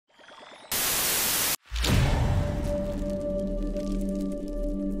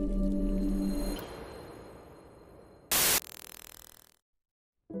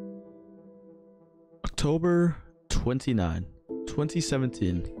October 29,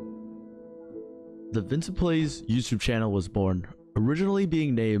 2017, the Vincent Plays YouTube channel was born, originally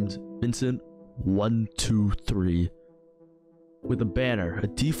being named Vincent123, with a banner, a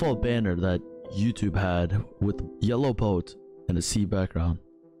default banner that YouTube had with a yellow boat and a sea background.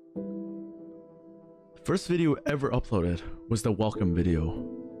 The first video ever uploaded was the welcome video.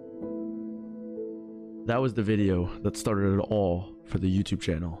 That was the video that started it all for the YouTube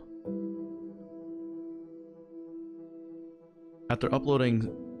channel. After uploading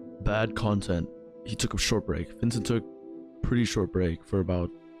bad content, he took a short break. Vincent took a pretty short break for about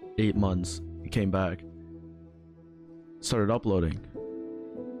 8 months. He came back, started uploading,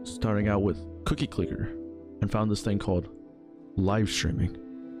 starting out with Cookie Clicker, and found this thing called live streaming.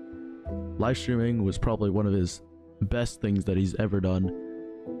 Live streaming was probably one of his best things that he's ever done,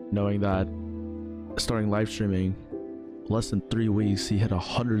 knowing that starting live streaming, less than 3 weeks, he hit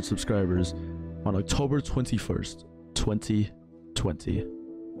 100 subscribers on October 21st, 2020.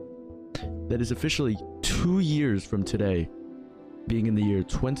 That is officially 2 years from today, being in the year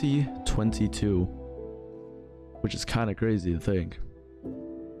 2022, which is kind of crazy to think.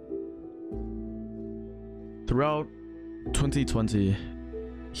 Throughout 2020,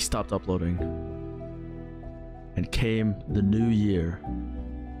 he stopped uploading, and came the new year,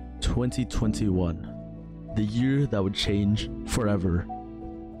 2021, the year that would change forever.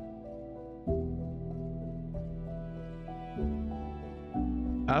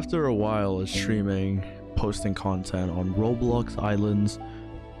 After a while of streaming, posting content on Roblox Islands,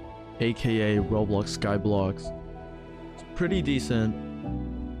 aka Roblox Skyblocks, it's pretty decent,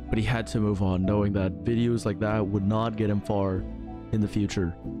 but he had to move on, knowing that videos like that would not get him far in the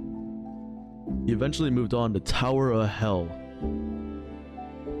future. He eventually moved on to Tower of Hell,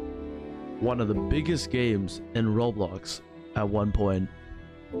 one of the biggest games in Roblox at one point.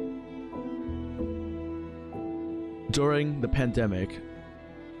 During the pandemic,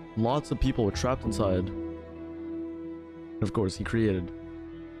 lots of people were trapped inside. And of course, he created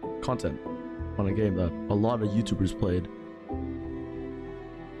content on a game that a lot of YouTubers played.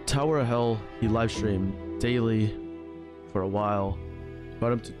 Tower of Hell, he live streamed daily for a while,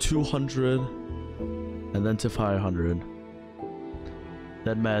 got him to 200 and then to 500.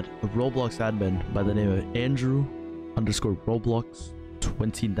 Then met a Roblox admin by the name of Andrew_Roblox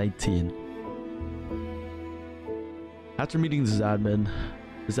 2019. After meeting this admin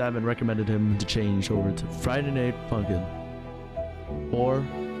recommended him to change over to Friday Night Funkin', or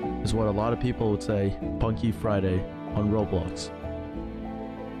is what a lot of people would say, Funky Friday on Roblox.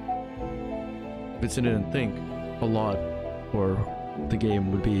 Vincent didn't think a lot or the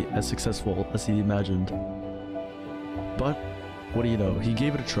game would be as successful as he imagined. But what do you know, he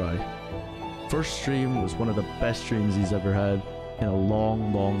gave it a try. First stream was one of the best streams he's ever had in a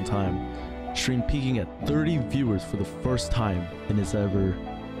long time. Stream peaking at 30 viewers for the first time in his ever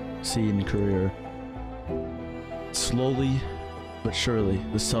seen career. Slowly but surely,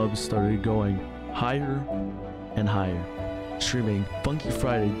 the subs started going higher and higher, streaming Funky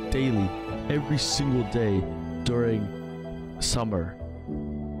Friday daily every single day during summer,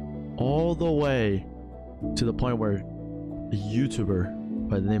 all the way to the point where a YouTuber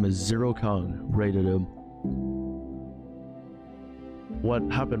by the name of ZeroKung rated him. What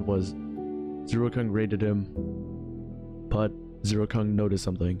happened was ZeroKung rated him, but ZeroKung noticed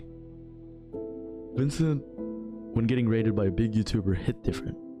something. Vincent, when getting rated by a big YouTuber, hit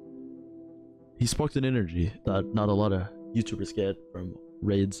different. He sparked an energy that not a lot of YouTubers get from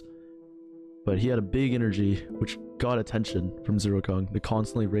raids, but he had a big energy which got attention from ZeroKung to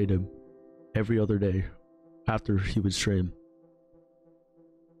constantly raid him every other day after he would stream.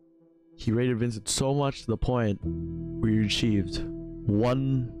 He rated Vincent so much to the point where he achieved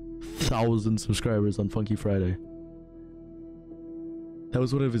 1,000 subscribers on Funky Friday. That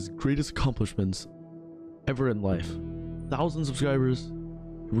was one of his greatest accomplishments ever in life. 1,000 subscribers,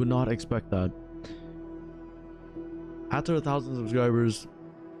 you would not expect that. After 1,000 subscribers,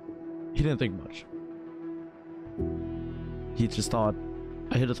 he didn't think much. He just thought,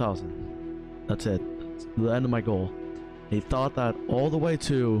 I hit 1,000. That's it. That's the end of my goal. And he thought that all the way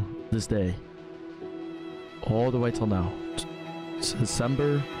to this day. All the way till now.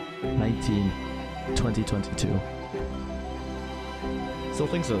 December 19, 2022. Still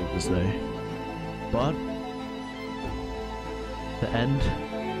thinks of it this day. But the end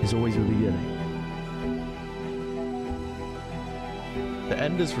is always the beginning. The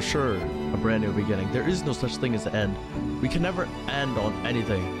end is for sure a brand new beginning. There is no such thing as the end. We can never end on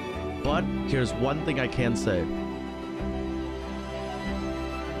anything. But here's one thing I can say.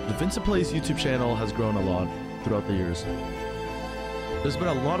 The Vincent Plays YouTube channel has grown a lot throughout the years. There's been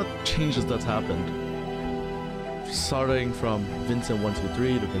a lot of changes that's happened. starting from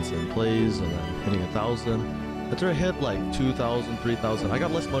Vincent123 to Vincent Plays, and then hitting 1,000. After I hit like 2,000, 3,000, I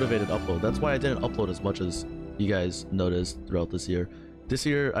got less motivated to upload. That's why I didn't upload as much as you guys noticed throughout this year. This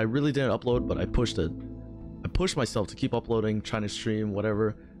year, I really didn't upload, but I pushed it. I pushed myself to keep uploading, trying to stream,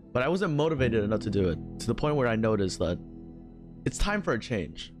 whatever. But I wasn't motivated enough to do it, to the point where I noticed that it's time for a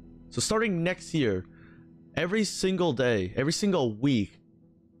change. So starting next year, every single day, every single week,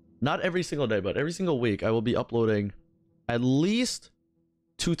 not every single day, but every single week, I will be uploading at least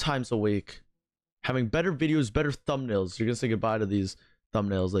 2 times a week, having better videos, better thumbnails. You're gonna say goodbye to these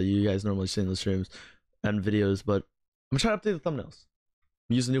thumbnails that you guys normally see in the streams and videos, but I'm trying to update the thumbnails.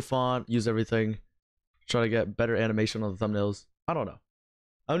 Use a new font, use everything. Try to get better animation on the thumbnails. I don't know.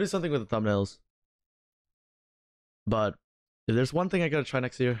 I'm gonna do something with the thumbnails. But if there's one thing I gotta try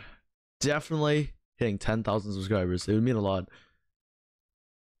next year, definitely hitting 10,000 subscribers. It would mean a lot.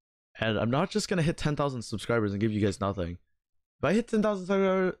 And I'm not just gonna hit 10,000 subscribers and give you guys nothing. If I hit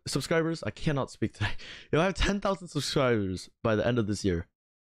 10,000 subscribers, I cannot speak today. If I have 10,000 subscribers by the end of this year,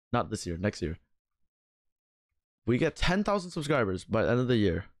 not this year, next year. If we get 10,000 subscribers by the end of the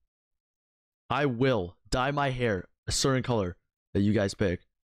year, I will dye my hair a certain color that you guys pick.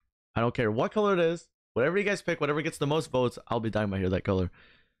 I don't care what color it is. Whatever you guys pick, whatever gets the most votes, I'll be dyeing my hair that color.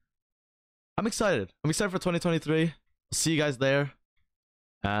 I'm excited. I'm excited for 2023. I'll see you guys there.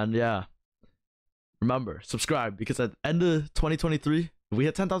 And yeah, remember, subscribe, because at the end of 2023, if we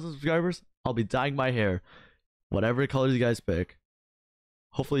hit 10,000 subscribers, I'll be dyeing my hair whatever color you guys pick.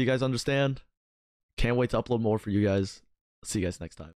 Hopefully you guys understand. Can't wait to upload more for you guys. See you guys next time.